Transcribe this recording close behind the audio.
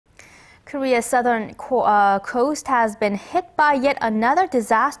Korea's southern coast has been hit by yet another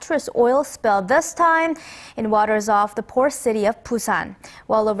disastrous oil spill, this time in waters off the port city of Busan.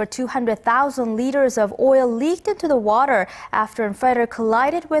 Well over 200,000 liters of oil leaked into the water after a freighter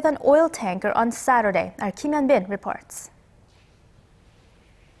collided with an oil tanker on Saturday. Our Hyun-bin reports.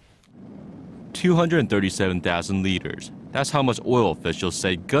 237,000 liters. That's how much oil officials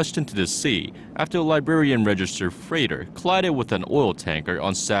say gushed into the sea after a Liberian-registered freighter collided with an oil tanker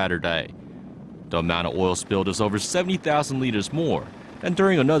on Saturday. The amount of oil spilled is over 70,000 liters more than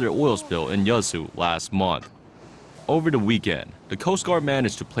during another oil spill in Yeosu last month. Over the weekend, the Coast Guard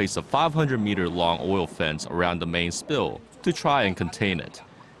managed to place a 500-meter-long oil fence around the main spill to try and contain it,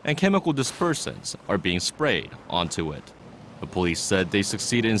 and chemical dispersants are being sprayed onto it. The police said they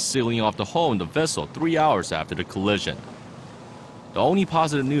succeeded in sealing off the hull in the vessel 3 hours after the collision. The only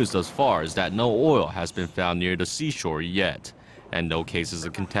positive news thus far is that no oil has been found near the seashore yet, and no cases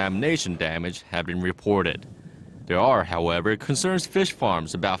of contamination damage have been reported. There are, however, concerns fish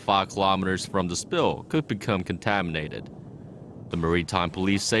farms about 5 kilometers from the spill could become contaminated. The maritime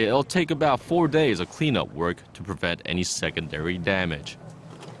police say it'll take about 4 days of cleanup work to prevent any secondary damage.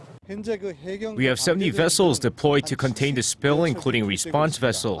 We have 70 vessels deployed to contain the spill, including response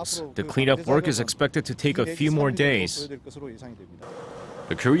vessels. The cleanup work is expected to take a few more days.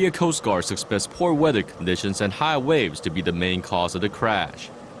 The Korea Coast Guard expects poor weather conditions and high waves to be the main cause of the crash.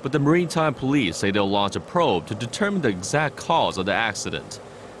 But the maritime police say they'll launch a probe to determine the exact cause of the accident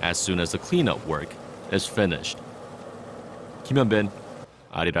as soon as the cleanup work is finished. Hyun-bin,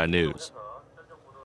 Arirang News.